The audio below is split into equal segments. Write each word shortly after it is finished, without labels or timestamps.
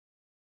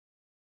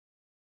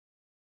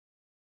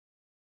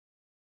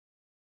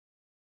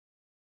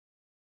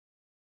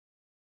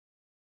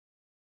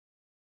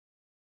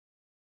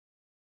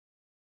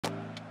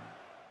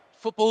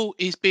Football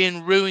is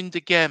being ruined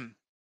again.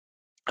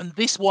 And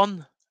this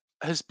one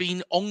has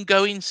been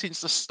ongoing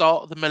since the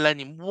start of the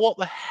millennium. What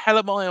the hell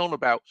am I on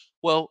about?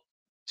 Well,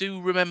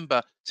 do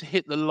remember to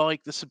hit the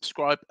like, the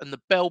subscribe, and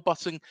the bell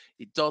button.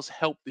 It does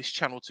help this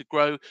channel to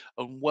grow.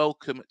 And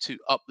welcome to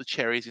Up the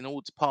Cherries in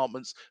all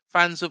departments,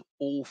 fans of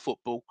all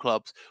football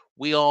clubs.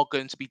 We are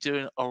going to be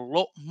doing a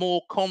lot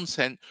more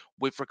content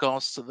with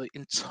regards to the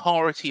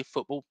entirety of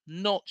football,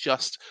 not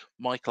just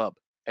my club,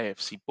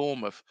 AFC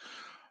Bournemouth.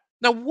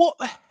 Now, what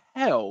the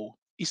hell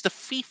is the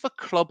FIFA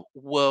Club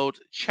World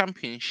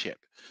Championship?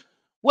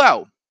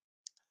 Well,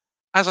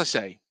 as I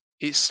say,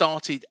 it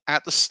started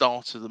at the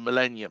start of the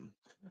millennium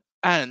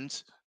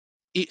and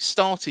it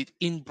started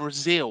in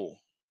Brazil.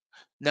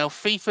 Now,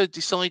 FIFA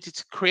decided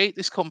to create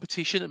this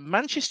competition, and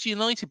Manchester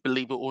United,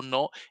 believe it or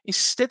not,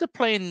 instead of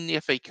playing in the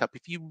FA Cup,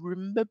 if you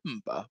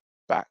remember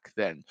back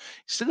then,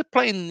 instead of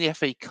playing in the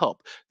FA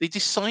Cup, they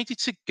decided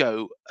to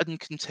go and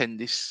contend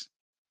this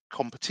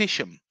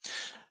competition.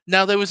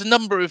 Now, there was a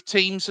number of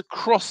teams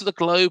across the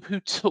globe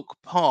who took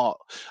part,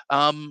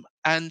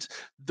 and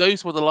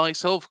those were the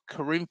likes of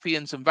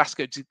Corinthians and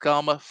Vasco da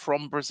Gama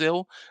from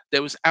Brazil.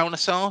 There was Al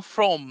Nassr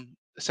from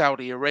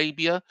Saudi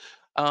Arabia,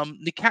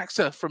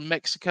 Necaxa from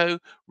Mexico,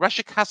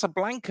 Raja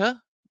Casablanca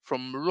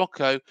from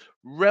Morocco,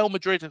 Real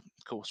Madrid, of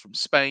course, from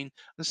Spain,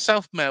 and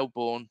South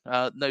Melbourne.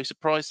 No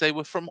surprise, they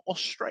were from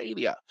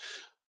Australia.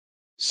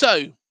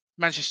 So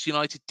Manchester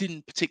United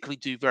didn't particularly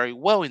do very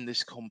well in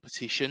this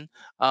competition,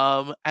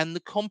 and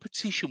the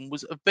competition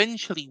was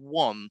eventually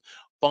won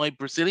by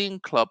Brazilian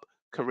club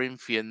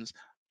Corinthians,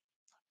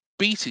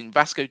 beating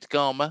Vasco da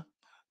Gama,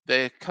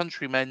 their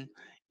countrymen,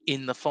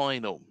 in the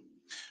final.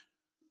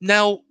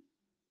 Now,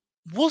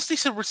 was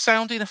this a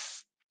resounding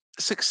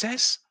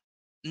success?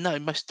 No,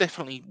 most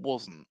definitely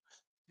wasn't.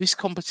 This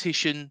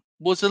competition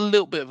was a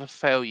little bit of a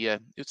failure.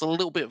 It was a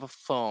little bit of a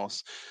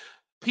farce.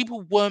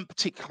 People weren't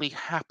particularly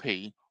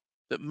happy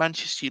that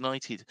Manchester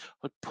United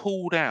had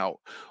pulled out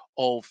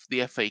of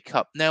the FA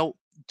Cup. Now,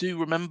 do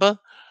remember,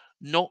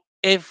 not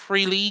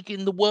every league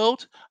in the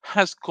world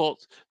has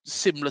got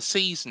similar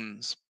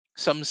seasons.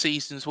 Some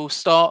seasons will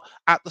start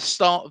at the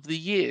start of the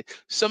year.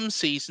 Some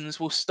seasons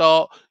will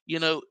start,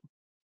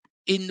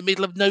 in the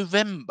middle of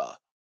November.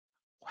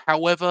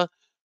 However,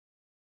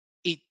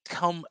 it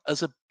come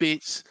as a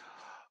bit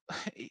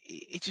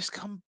it just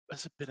come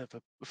as a bit of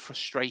a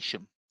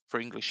frustration for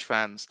English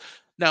fans.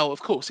 Now,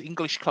 of course,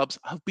 English clubs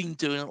have been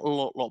doing a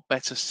lot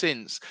better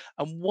since.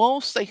 And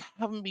whilst they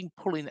haven't been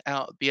pulling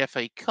out the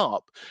FA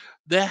Cup,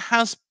 there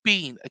has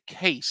been a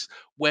case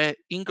where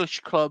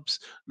English clubs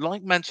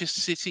like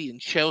Manchester City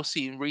and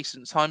Chelsea in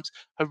recent times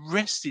have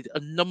rested a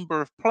number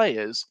of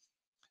players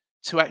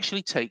to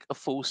actually take a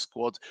full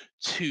squad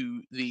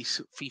to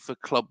these FIFA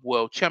Club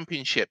World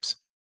Championships.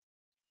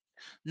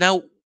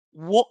 Now,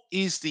 what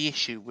is the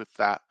issue with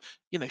that?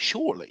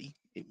 Surely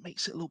it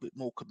makes it a little bit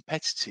more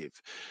competitive.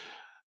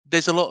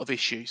 There's a lot of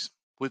issues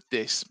with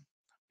this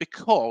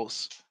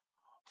because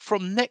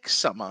from next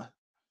summer,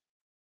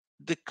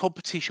 the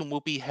competition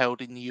will be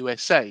held in the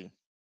USA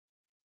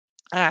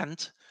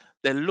and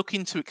they're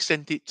looking to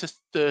extend it to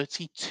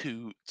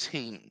 32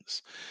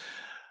 teams.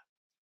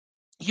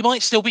 You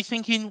might still be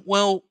thinking,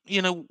 well,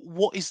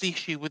 what is the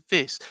issue with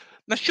this?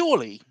 Now,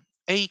 surely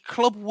a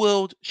Club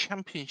World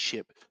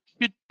Championship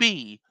should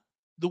be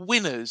the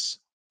winners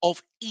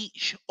of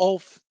each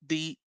of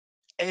the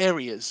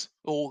areas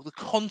or the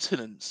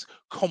continents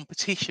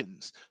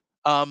competitions.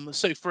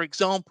 So, for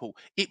example,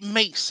 it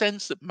makes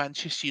sense that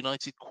Manchester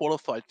United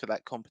qualified for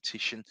that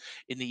competition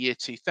in the year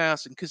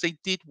 2000 because they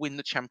did win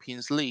the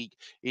Champions League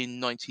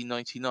in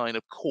 1999.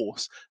 Of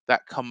course,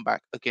 that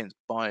comeback against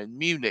Bayern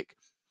Munich.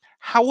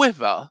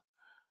 However,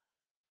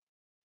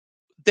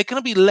 they're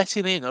going to be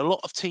letting in a lot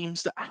of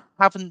teams that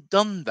haven't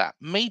done that.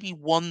 Maybe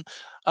one,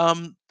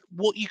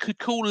 what you could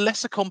call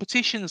lesser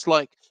competitions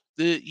like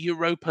the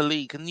Europa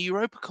League and the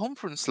Europa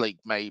Conference League,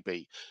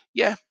 maybe.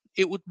 Yeah,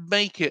 it would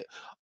make it,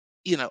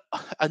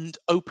 and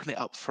open it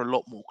up for a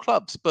lot more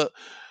clubs. But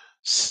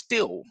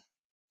still,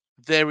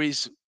 there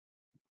is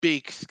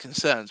big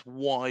concerns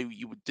why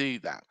you would do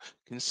that,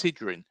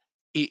 considering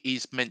it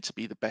is meant to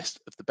be the best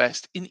of the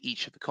best in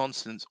each of the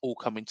continents all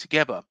coming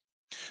together.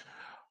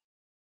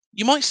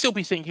 You might still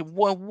be thinking,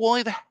 well,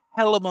 why the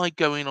hell am I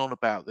going on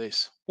about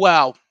this?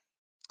 Well,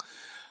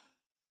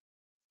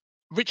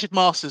 Richard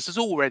Masters has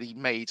already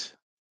made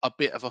a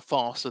bit of a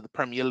farce of the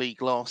Premier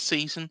League last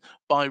season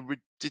by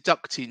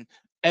deducting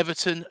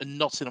Everton and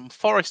Nottingham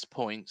Forest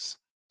points.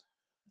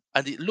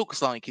 And it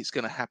looks like it's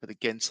going to happen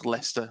against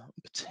Leicester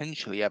and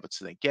potentially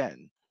Everton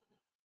again.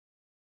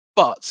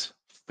 But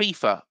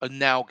FIFA are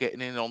now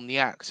getting in on the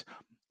act.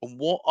 And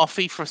what are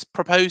FIFA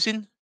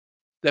proposing?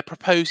 They're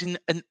proposing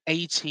an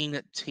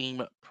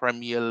 18-team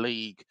Premier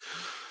League.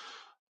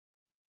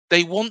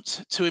 They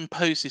want to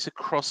impose this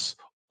across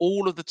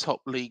all of the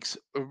top leagues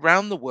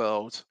around the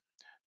world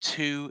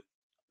to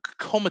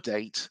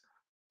accommodate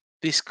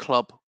this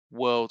Club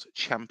World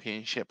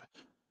Championship.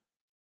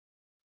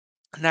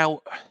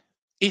 Now,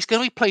 it's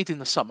going to be played in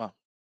the summer,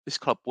 this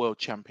Club World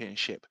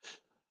Championship.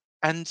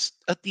 And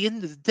at the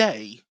end of the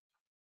day,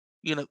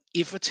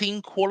 If a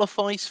team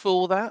qualifies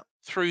for that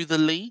through the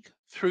league,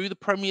 through the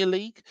Premier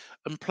League,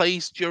 and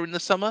plays during the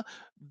summer,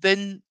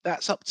 then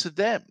that's up to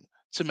them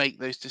to make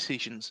those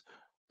decisions.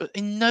 But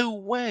in no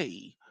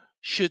way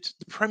should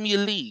the Premier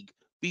League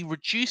be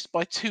reduced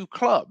by two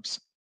clubs.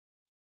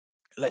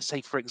 Let's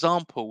say, for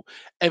example,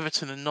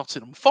 Everton and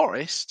Nottingham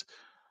Forest,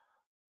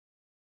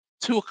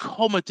 to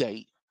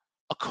accommodate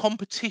a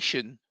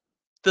competition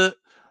that,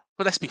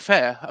 but let's be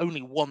fair,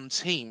 only one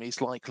team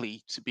is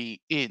likely to be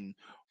in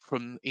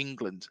from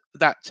England.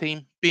 That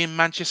team being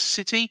Manchester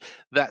City,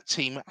 that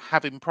team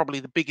having probably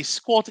the biggest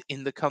squad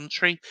in the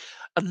country,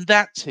 and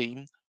that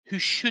team who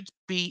should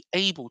be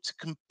able to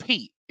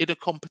compete in a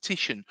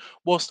competition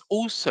whilst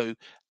also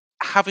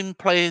having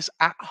players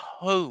at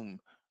home.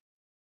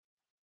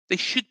 They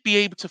should be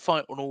able to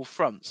fight on all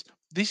fronts.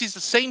 This is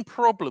the same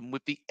problem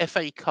with the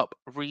FA Cup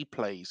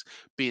replays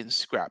being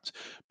scrapped.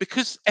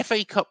 Because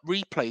FA Cup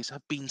replays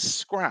have been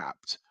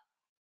scrapped,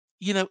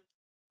 you know,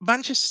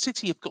 Manchester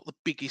City have got the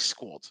biggest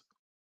squad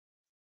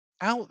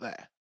out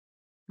there.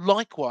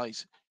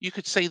 Likewise, you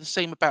could say the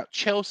same about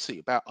Chelsea,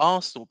 about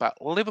Arsenal, about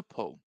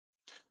Liverpool.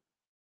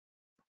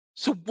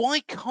 So why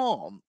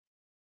can't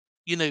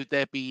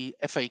there be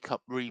FA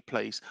Cup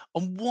replays?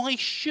 And why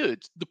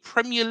should the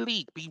Premier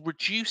League be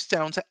reduced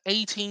down to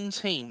 18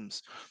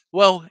 teams?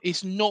 Well,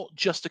 it's not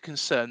just a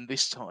concern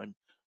this time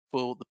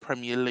for the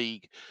Premier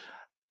League,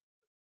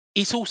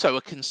 it's also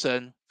a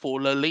concern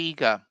for La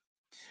Liga.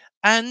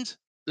 And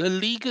La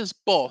Liga's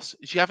boss,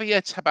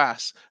 Javier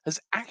Tebas, has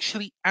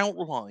actually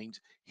outlined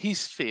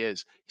his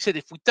fears. He said,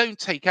 if we don't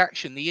take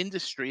action, the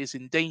industry is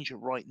in danger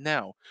right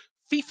now.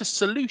 FIFA's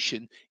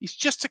solution is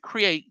just to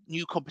create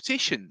new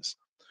competitions.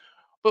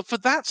 But for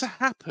that to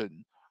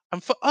happen,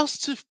 and for us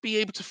to be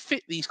able to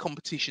fit these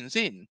competitions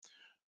in,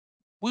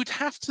 we'd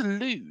have to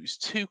lose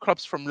two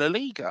clubs from La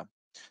Liga.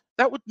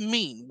 That would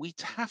mean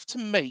we'd have to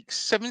make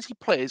 70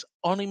 players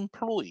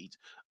unemployed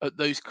at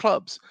those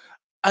clubs,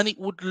 and it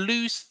would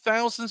lose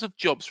thousands of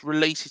jobs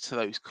related to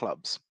those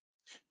clubs.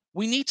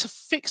 We need to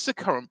fix the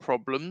current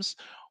problems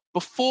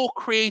before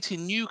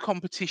creating new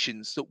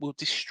competitions that will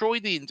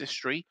destroy the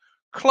industry,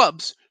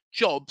 clubs,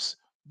 jobs,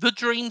 the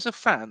dreams of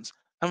fans,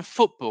 and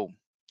football.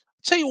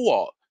 Tell you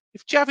what,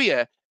 if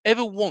Javier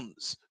ever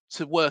wants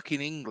to work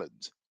in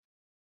England,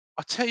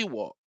 I tell you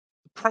what,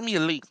 the Premier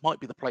League might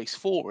be the place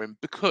for him,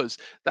 because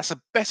that's a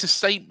better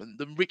statement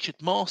than Richard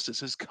Masters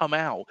has come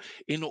out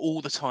in all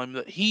the time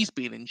that he's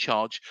been in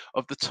charge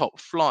of the top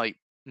flight.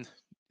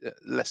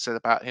 Less said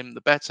about him,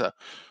 the better.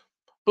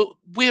 But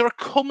we're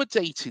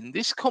accommodating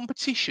this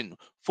competition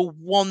for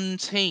one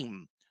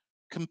team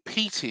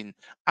competing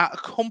at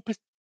a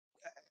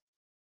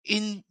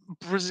in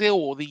Brazil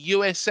or the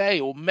USA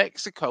or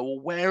Mexico or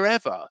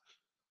wherever.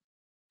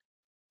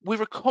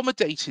 We're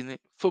accommodating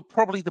it for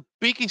probably the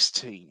biggest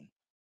team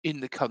in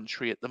the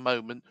country at the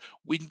moment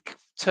in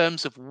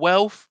terms of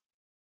wealth,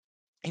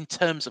 in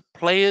terms of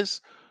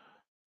players.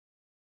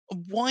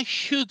 Why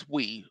should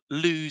we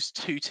lose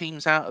two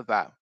teams out of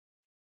that?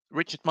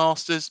 Richard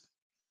Masters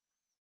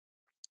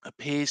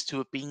appears to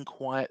have been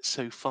quiet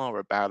so far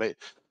about it.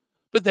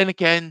 But then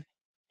again,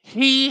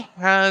 he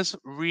has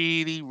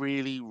really,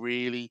 really,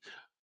 really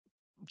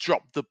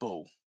dropped the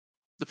ball.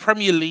 The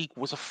Premier League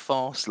was a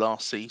farce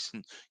last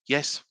season.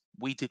 Yes,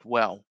 we did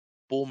well.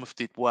 Bournemouth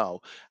did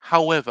well.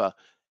 However,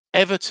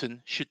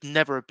 Everton should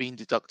never have been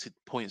deducted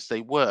points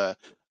they were,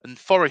 and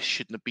Forest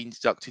shouldn't have been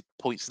deducted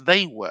points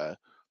they were,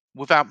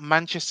 without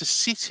Manchester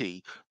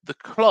City, the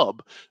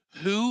club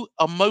who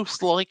are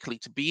most likely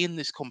to be in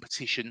this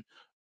competition,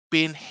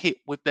 being hit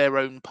with their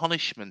own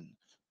punishment.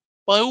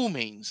 By all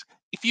means,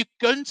 if you're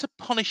going to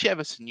punish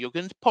Everton, you're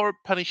going to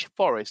punish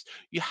Forest,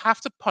 you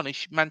have to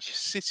punish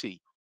Manchester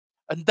City,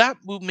 and that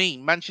will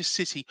mean Manchester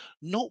City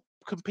not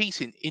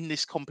competing in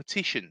this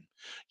competition.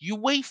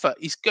 UEFA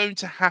is going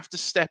to have to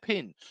step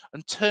in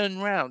and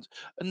turn around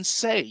and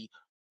say,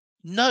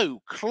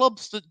 no,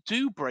 clubs that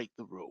do break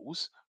the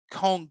rules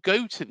can't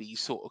go to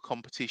these sort of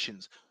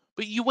competitions.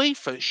 But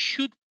UEFA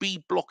should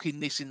be blocking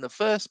this in the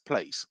first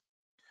place.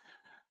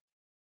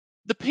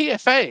 The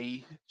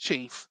PFA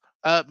chief,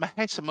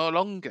 Maheta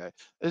Molonga,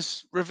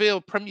 has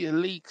revealed Premier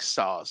League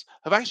stars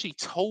have actually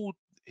told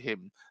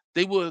him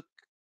they were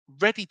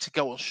ready to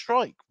go on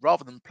strike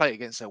rather than play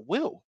against their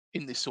will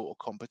in this sort of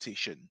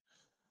competition.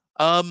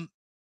 Um,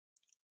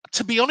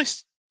 to be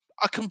honest,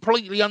 I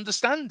completely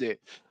understand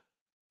it.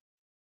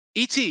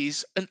 It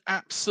is an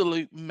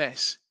absolute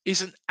mess.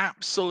 It's an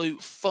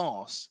absolute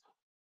farce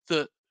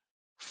that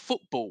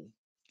football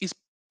is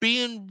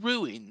being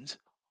ruined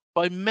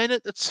by men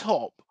at the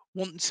top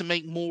wanting to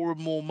make more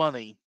and more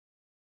money.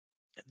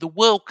 The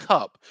World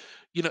Cup,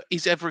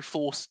 is every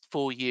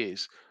four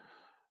years.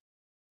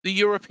 The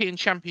European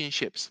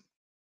Championships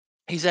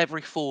is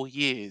every 4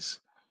 years.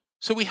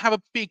 So we have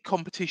a big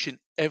competition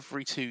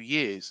every 2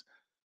 years.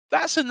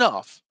 That's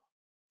enough.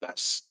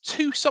 That's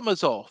 2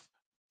 summers off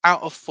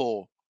out of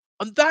 4.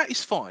 And that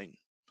is fine.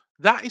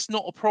 That is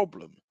not a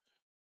problem.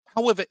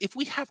 However, if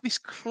we have this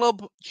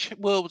club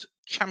world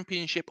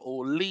championship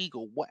or league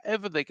or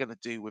whatever they're going to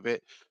do with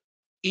it,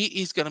 it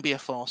is going to be a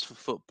farce for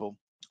football.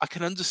 I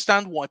can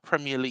understand why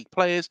Premier League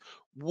players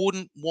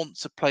wouldn't want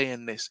to play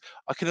in this.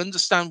 I can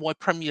understand why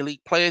Premier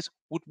League players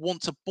would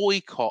want to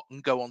boycott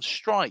and go on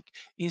strike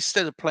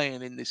instead of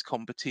playing in this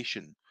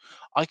competition.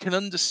 I can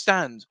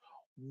understand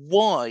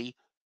why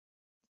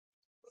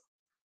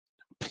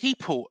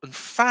people and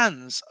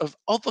fans of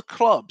other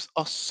clubs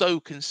are so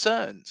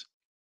concerned.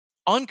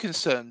 I'm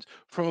concerned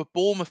from a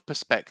Bournemouth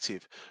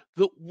perspective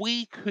that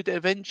we could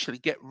eventually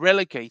get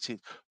relegated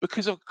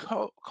because of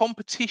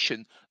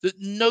competition that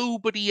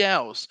nobody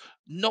else,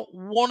 not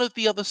one of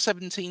the other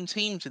 17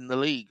 teams in the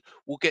league,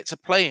 will get to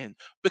play in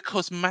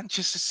because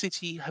Manchester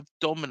City have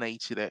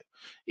dominated it.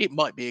 It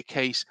might be a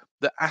case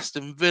that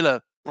Aston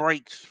Villa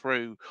break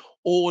through,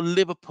 or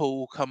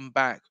Liverpool come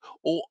back,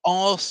 or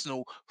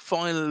Arsenal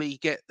finally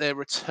get their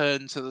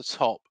return to the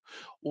top,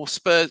 or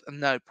Spurs.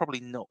 No, probably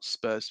not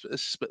Spurs.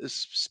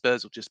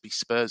 Spurs will just be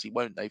Spursy,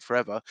 won't they,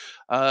 forever?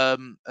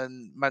 And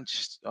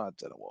Manchester, I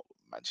don't know what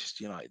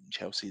Manchester United and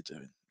Chelsea are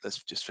doing.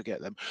 Let's just forget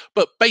them.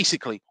 But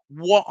basically,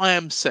 what I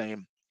am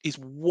saying is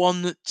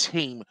one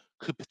team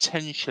could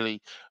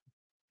potentially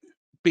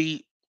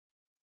be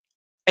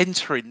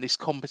entering this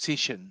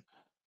competition,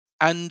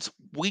 and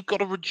we've got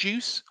to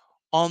reduce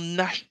our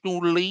national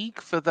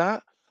league for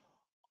that.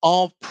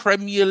 Our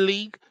Premier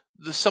League,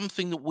 the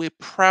something that we're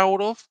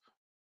proud of.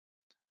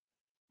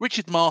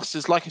 Richard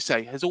Masters, like I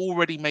say, has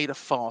already made a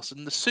farce,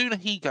 and the sooner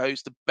he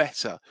goes, the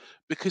better.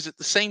 Because at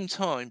the same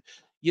time,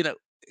 you know,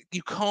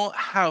 you can't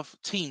have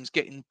teams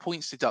getting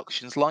points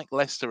deductions like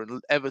Leicester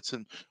and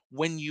Everton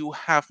when you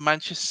have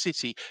Manchester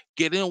City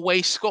getting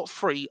away scot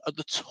free at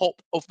the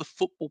top of the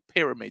football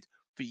pyramid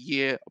for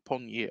year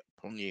upon year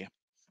upon year.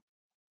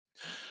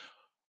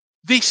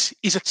 This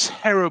is a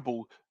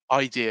terrible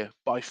idea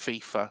by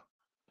FIFA,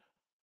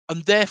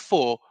 and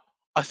therefore,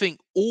 I think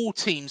all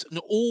teams and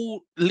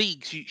all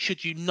leagues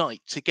should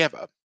unite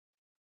together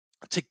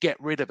to get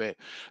rid of it.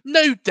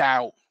 No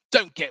doubt,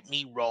 don't get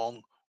me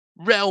wrong,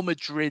 Real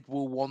Madrid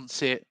will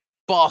want it,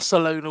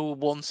 Barcelona will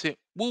want it,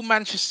 will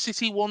Manchester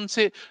City want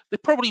it? They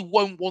probably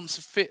won't want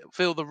to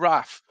feel the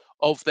wrath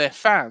of their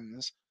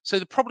fans, so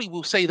they probably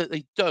will say that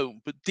they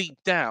don't, but deep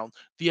down,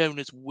 the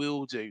owners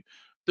will do.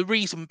 The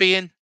reason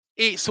being,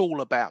 it's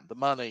all about the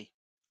money,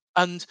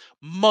 and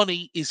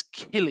money is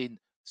killing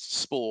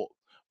sport.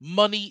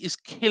 Money is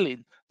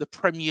killing the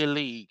Premier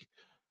League.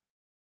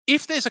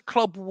 If there's a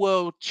Club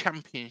World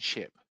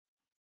Championship,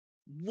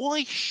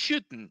 why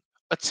shouldn't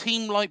a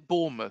team like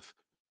Bournemouth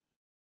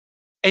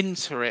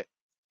enter it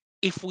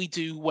if we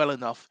do well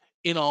enough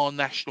in our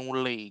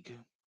National League?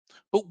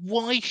 But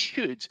why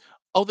should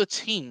other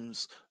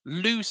teams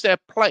lose their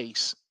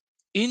place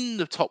in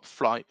the top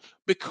flight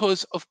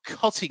because of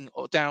cutting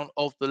down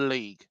of the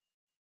league?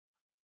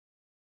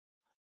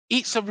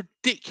 It's a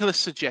ridiculous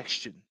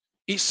suggestion.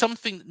 It's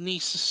something that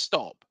needs to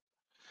stop.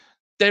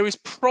 There is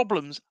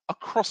problems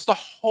across the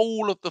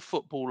whole of the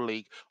Football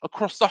League,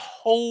 across the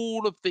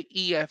whole of the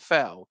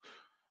EFL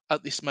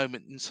at this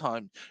moment in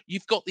time.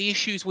 You've got the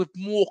issues with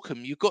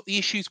Morecambe, you've got the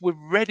issues with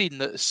Reading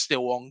that are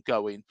still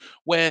ongoing,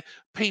 where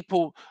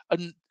people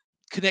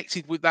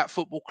connected with that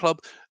football club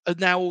are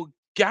now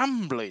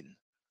gambling,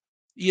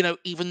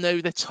 even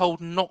though they're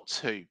told not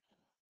to.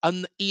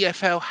 And the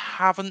EFL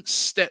haven't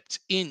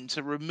stepped in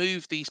to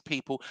remove these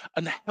people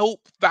and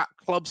help that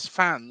club's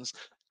fans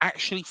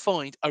actually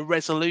find a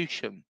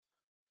resolution.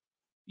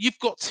 You've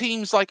got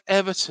teams like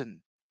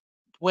Everton,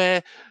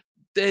 where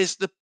there's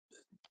the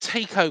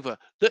takeover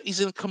that is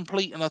a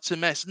complete and utter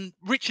mess. And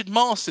Richard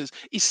Masters,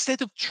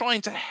 instead of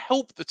trying to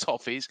help the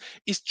Toffees,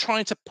 is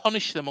trying to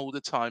punish them all the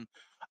time.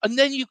 And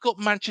then you've got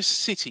Manchester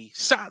City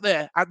sat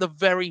there at the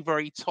very,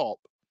 very top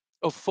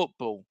of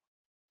football,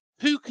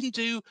 who can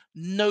do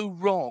no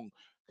wrong,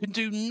 can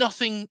do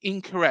nothing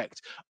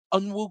incorrect,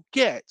 and will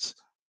get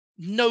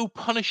no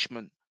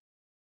punishment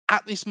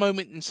at this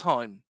moment in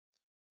time.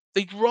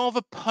 They'd rather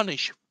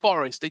punish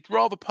Forest. They'd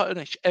rather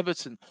punish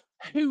Everton.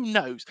 Who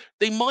knows?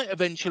 They might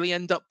eventually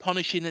end up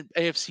punishing an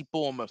AFC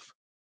Bournemouth.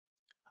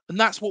 And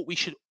that's what we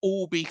should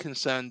all be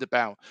concerned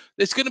about.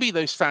 There's going to be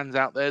those fans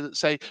out there that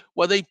say,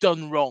 well, they've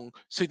done wrong,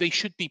 so they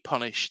should be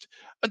punished.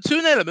 And to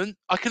an element,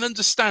 I can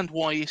understand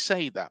why you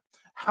say that.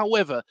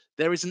 However,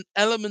 there is an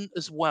element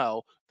as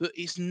well that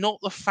is not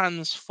the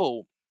fans'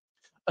 fault,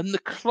 and the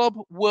Club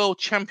World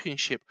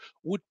Championship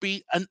would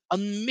be an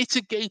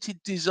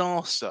unmitigated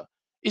disaster.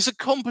 It's a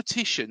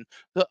competition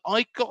that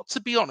I got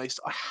to be honest,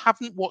 I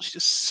haven't watched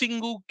a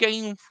single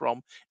game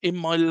from in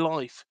my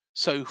life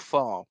so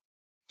far.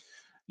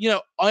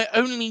 I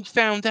only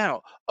found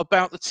out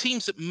about the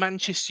teams that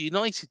Manchester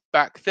United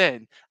back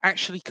then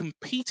actually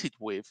competed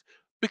with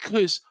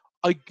because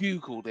I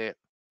Googled it.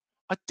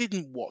 I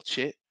didn't watch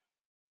it.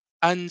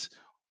 And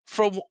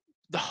from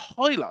the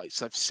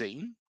highlights I've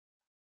seen,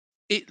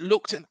 it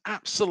looked an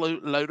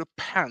absolute load of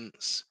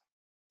pants,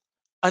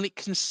 and it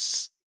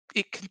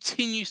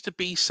continues to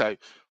be so.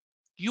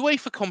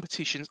 UEFA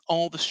competitions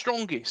are the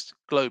strongest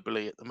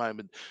globally at the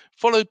moment,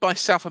 followed by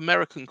South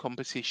American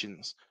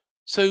competitions.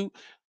 So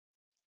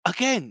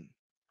again,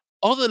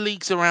 Other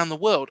leagues around the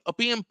world are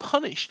being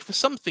punished for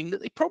something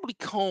that they probably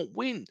can't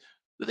win,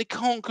 that they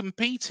can't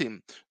compete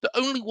in, that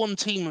only one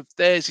team of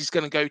theirs is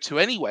going to go to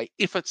anyway,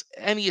 if it's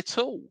any at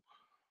all.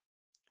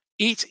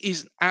 It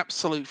is an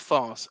absolute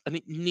farce and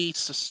it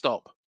needs to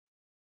stop.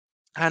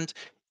 And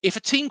if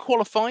a team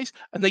qualifies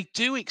and they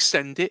do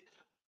extend it,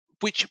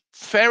 which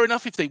fair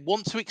enough if they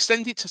want to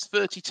extend it to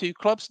 32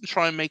 clubs and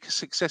try and make a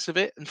success of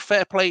it, and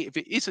fair play if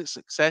it is a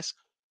success,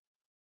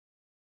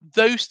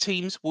 those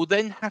teams will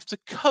then have to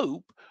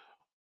cope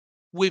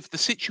with the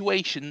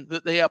situation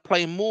that they are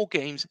playing more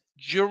games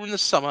during the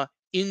summer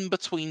in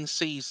between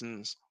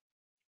seasons.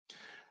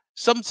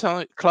 Some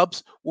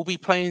clubs will be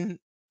playing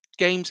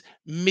games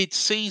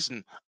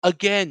mid-season.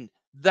 Again,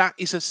 that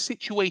is a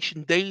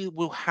situation they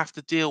will have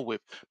to deal with.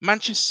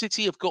 Manchester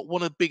City have got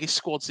one of the biggest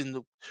squads in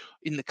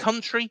the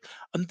country,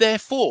 and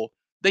therefore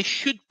they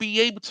should be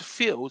able to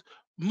field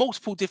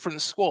multiple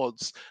different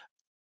squads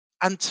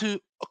and to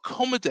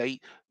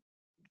accommodate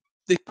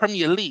the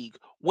Premier League,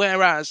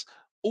 whereas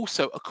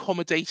also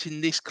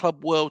accommodating this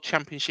Club World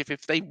Championship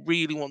if they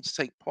really want to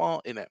take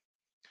part in it.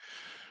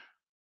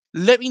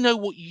 Let me know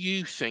what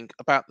you think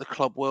about the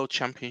Club World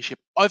Championship.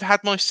 I've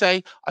had my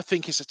say. I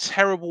think it's a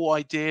terrible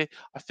idea.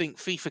 I think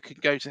FIFA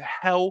could go to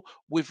hell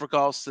with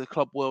regards to the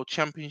Club World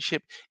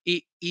Championship.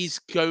 It is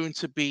going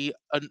to be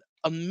an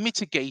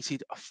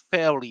unmitigated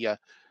failure.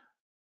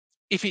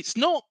 If it's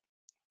not,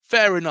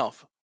 fair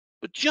enough.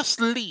 But just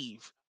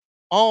leave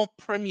our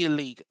Premier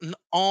League and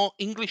our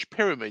English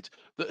pyramid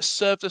that has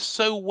served us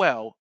so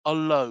well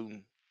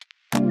alone.